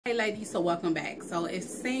Hey ladies, so welcome back. So it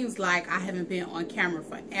seems like I haven't been on camera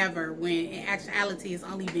forever when in actuality it's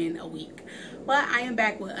only been a week. But I am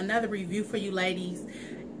back with another review for you ladies.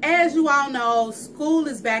 As you all know, school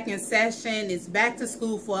is back in session. It's back to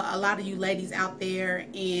school for a lot of you ladies out there,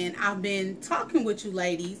 and I've been talking with you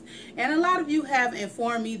ladies, and a lot of you have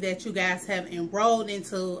informed me that you guys have enrolled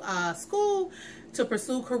into school to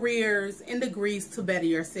pursue careers and degrees to better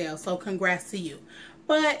yourself. So congrats to you.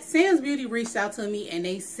 But Sam's Beauty reached out to me and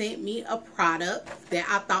they sent me a product that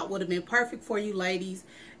I thought would have been perfect for you ladies,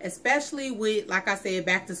 especially with, like I said,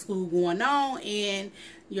 back to school going on and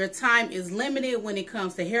your time is limited when it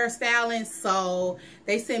comes to hairstyling. So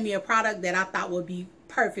they sent me a product that I thought would be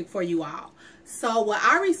perfect for you all. So what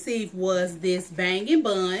I received was this bang and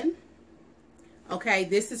bun. Okay,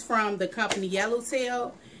 this is from the company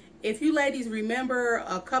Yellowtail. If you ladies remember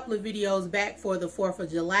a couple of videos back for the 4th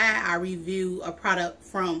of July, I reviewed a product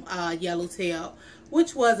from Yellowtail,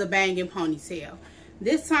 which was a bang and ponytail.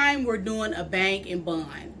 This time we're doing a bang and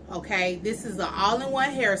bun. Okay, this is an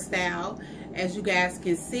all-in-one hairstyle. As you guys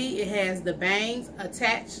can see, it has the bangs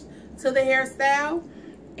attached to the hairstyle.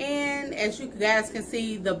 And as you guys can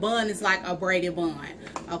see, the bun is like a braided bun.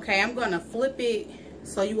 Okay, I'm going to flip it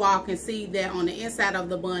so you all can see that on the inside of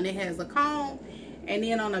the bun it has a comb. And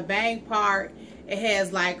then on the bang part, it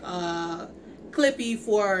has like a clippy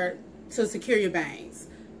to secure your bangs.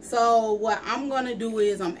 So what I'm going to do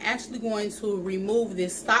is I'm actually going to remove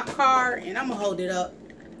this stock card, and I'm going to hold it up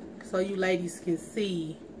so you ladies can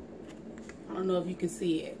see. I don't know if you can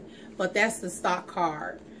see it, but that's the stock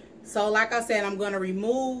card. So like I said, I'm going to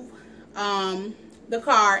remove the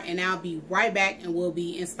card, and I'll be right back and we'll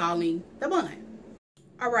be installing the bun.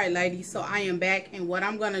 Alright ladies, so I am back, and what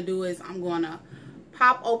I'm going to do is I'm going to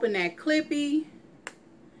pop open that clippy,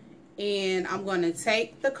 and I'm going to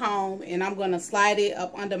take the comb and I'm going to slide it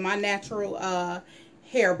up under my natural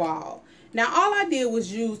hairball. Now all I did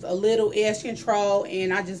was use a little edge control,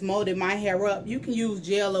 and I just molded my hair up. You can use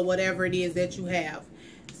gel or whatever it is that you have.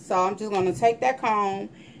 So I'm just going to take that comb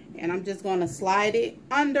and I'm just going to slide it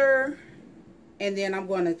under, and then I'm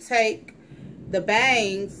going to take the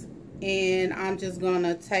bangs and I'm just going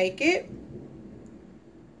to take it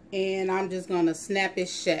and I'm just going to snap it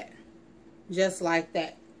shut. Just like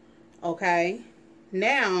that. Okay.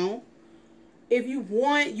 Now, if you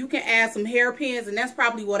want, you can add some hairpins, and that's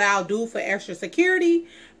probably what I'll do for extra security.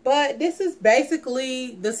 But this is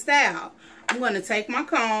basically the style. I'm going to take my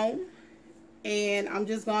comb, and I'm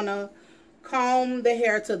just going to comb the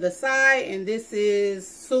hair to the side. And this is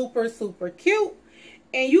super, super cute.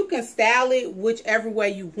 And you can style it whichever way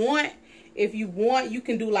you want. If you want, you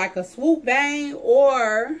can do like a swoop bang,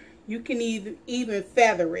 or you can even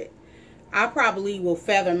feather it. I probably will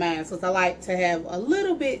feather mine because I like to have a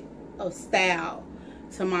little bit of style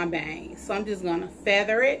to my bangs. So I'm just going to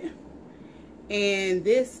feather it. And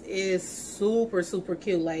this is super, super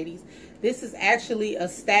cute, ladies. This is actually a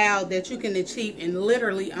style that you can achieve in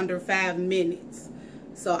literally under 5 minutes.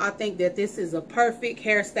 So I think that this is a perfect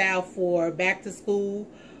hairstyle for back to school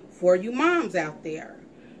for you moms out there.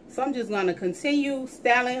 So I'm just going to continue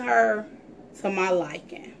styling her to my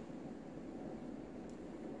liking.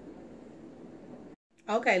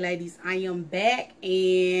 Okay, ladies, I am back,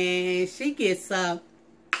 and she gets a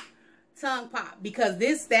tongue pop because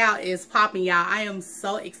this style is popping, y'all. I am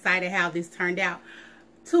so excited how this turned out.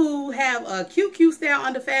 To have a cute style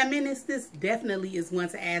under 5 minutes, this definitely is one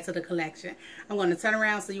to add to the collection. I'm going to turn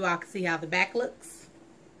around so you all can see how the back looks.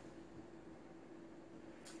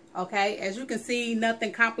 Okay, as you can see,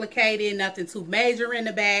 nothing complicated, nothing too major in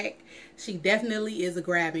the back. She definitely is a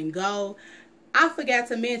grab and go. I forgot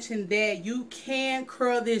to mention that you can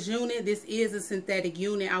curl this unit. This is a synthetic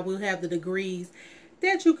unit. I will have the degrees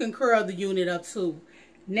that you can curl the unit up to.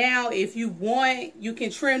 Now, if you want, you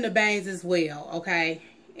can trim the bangs as well, okay?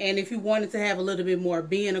 And if you wanted to have a little bit more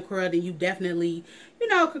being a curl, then you definitely,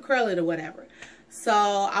 could curl it or whatever. So,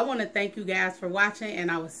 I want to thank you guys for watching,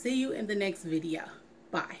 and I will see you in the next video.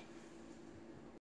 Bye.